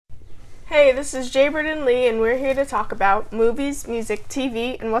Hey, this is Jaybird and Lee, and we're here to talk about movies, music,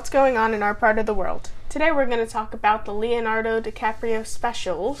 TV, and what's going on in our part of the world. Today we're going to talk about the Leonardo DiCaprio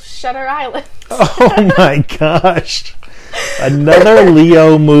special, Shutter Island. Oh my gosh. Another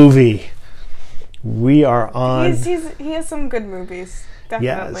Leo movie. We are on... He has some good movies,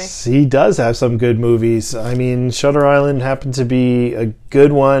 definitely. Yes, he does have some good movies. I mean, Shutter Island happened to be a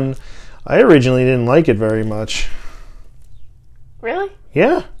good one. I originally didn't like it very much. Really?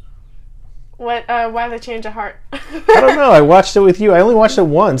 Yeah. Why the change of heart? I don't know. I watched it with you. I only watched it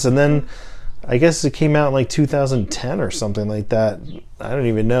once, and then I guess it came out in like 2010 or something like that. I don't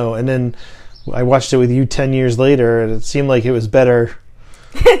even know. And then I watched it with you 10 years later, and it seemed like it was better.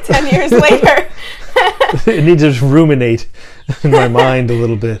 10 years later. It needs to ruminate in my mind a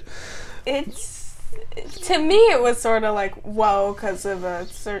little bit. To me, it was sort of like, whoa, because of a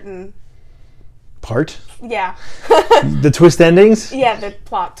certain... Part? Yeah. The twist endings? Yeah, the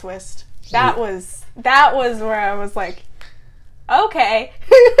plot twist. That was where I was like, okay.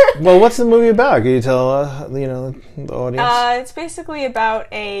 Well, what's the movie about? Can you tell the audience? It's basically about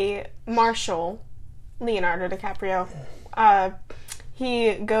a marshal, Leonardo DiCaprio.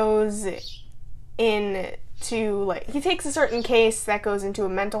 He goes into he takes a certain case that goes into a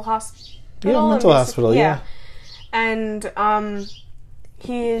mental hospital. Yeah, mental hospital. Yeah. And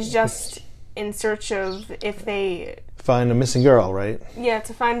he is just in search of if they find a missing girl, right? Yeah,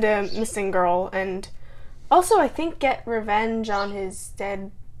 to find a missing girl, and also I think get revenge on his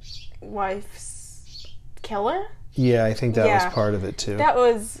dead wife's killer. Yeah, I think that was part of it too. That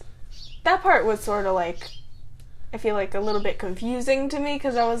part was sort of like, I feel like a little bit confusing to me,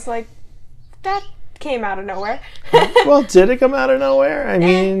 because I was like, that came out of nowhere. Well, did it come out of nowhere? I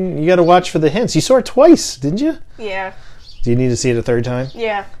mean, you got to watch for the hints. You saw it twice, didn't you? Yeah. Do you need to see it a third time?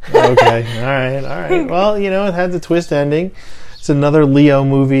 Yeah. Okay. All right. Well, it had the twist ending. It's another Leo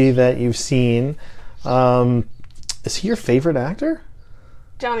movie that you've seen. Is he your favorite actor?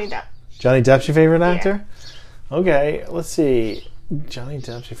 Johnny Depp. Johnny Depp's your favorite actor? Yeah. Okay. Let's see. Johnny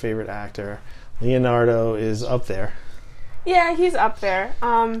Depp's your favorite actor. Leonardo is up there. Yeah, he's up there.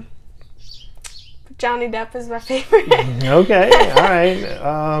 Johnny Depp is my favorite. Okay. All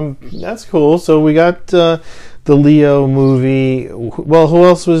right. That's cool. So we got... the Leo movie. Well, who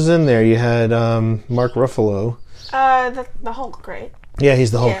else was in there? You had Mark Ruffalo. The Hulk, right? Yeah, he's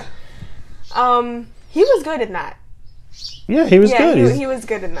the Hulk. Yeah. He was good in that. Yeah, he was good. He was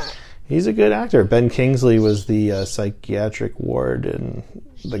good in that. He's a good actor. Ben Kingsley was the psychiatric ward, and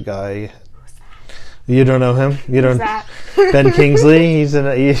the guy... You don't know him? You don't. Who's that? Ben Kingsley. He's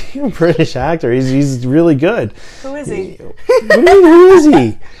a British actor. He's really good. Who is he? What do you mean, who is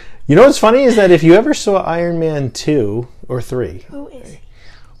he? You know what's funny is that if you ever saw Iron Man 2 or 3... Who is he?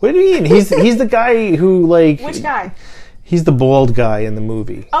 What do you mean? He's the guy who, Which guy? He's the bald guy in the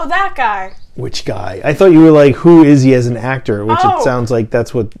movie. Oh, that guy. Which guy? I thought you were like, who is he as an actor? Which it sounds like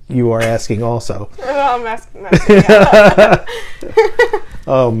that's what you are asking also. I'm asking that.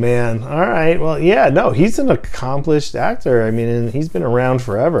 Oh, man. All right. Well, yeah, no, he's an accomplished actor. I mean, and he's been around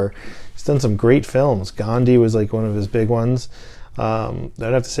forever. He's done some great films. Gandhi was like one of his big ones. I'd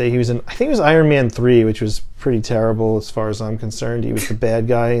have to say he was in, I think it was Iron Man 3, which was pretty terrible as far as I'm concerned. He was the bad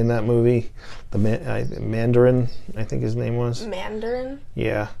guy in that movie. The Mandarin, I think his name was. Mandarin?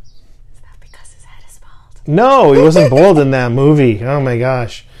 Yeah. Is that because his head is bald? No, he wasn't bald in that movie. Oh my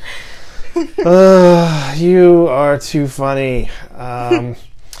gosh. You are too funny. We're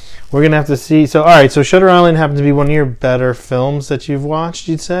going to have to see. So, all right, so Shutter Island happened to be one of your better films that you've watched,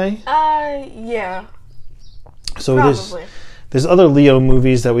 you'd say? Yeah. So probably. There's other Leo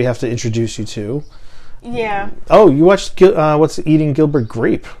movies that we have to introduce you to. Yeah. Oh, you watched What's Eating Gilbert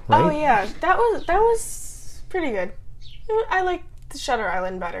Grape, right? Oh yeah, that was pretty good. I liked the Shutter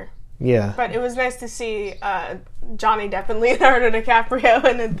Island better. Yeah. But it was nice to see Johnny Depp and Leonardo DiCaprio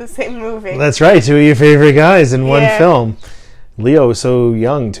in the same movie. That's right, two of your favorite guys in one film. Leo was so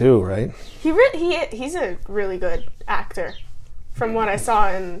young too, right? He's a really good actor, from what I saw,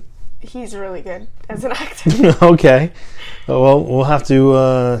 and he's really good as an actor. Okay. Well, we'll have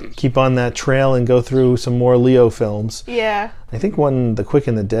to keep on that trail and go through some more Leo films. Yeah. I think The Quick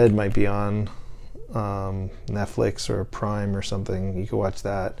and the Dead might be on Netflix or Prime or something. You can watch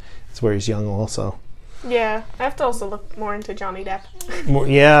that. It's where he's young also. Yeah. I have to also look more into Johnny Depp.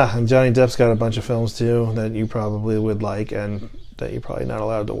 Yeah, and Johnny Depp's got a bunch of films too that you probably would like and that you're probably not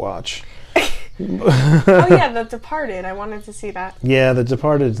allowed to watch. Oh yeah, The Departed. I wanted to see that. Yeah, The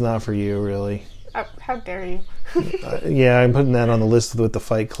Departed's not for you, really. How dare you? Yeah, I'm putting that on the list with the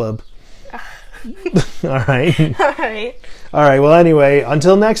Fight Club. All right. All right. All right. Well, anyway,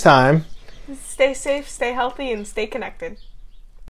 until next time. Stay safe, stay healthy, and stay connected.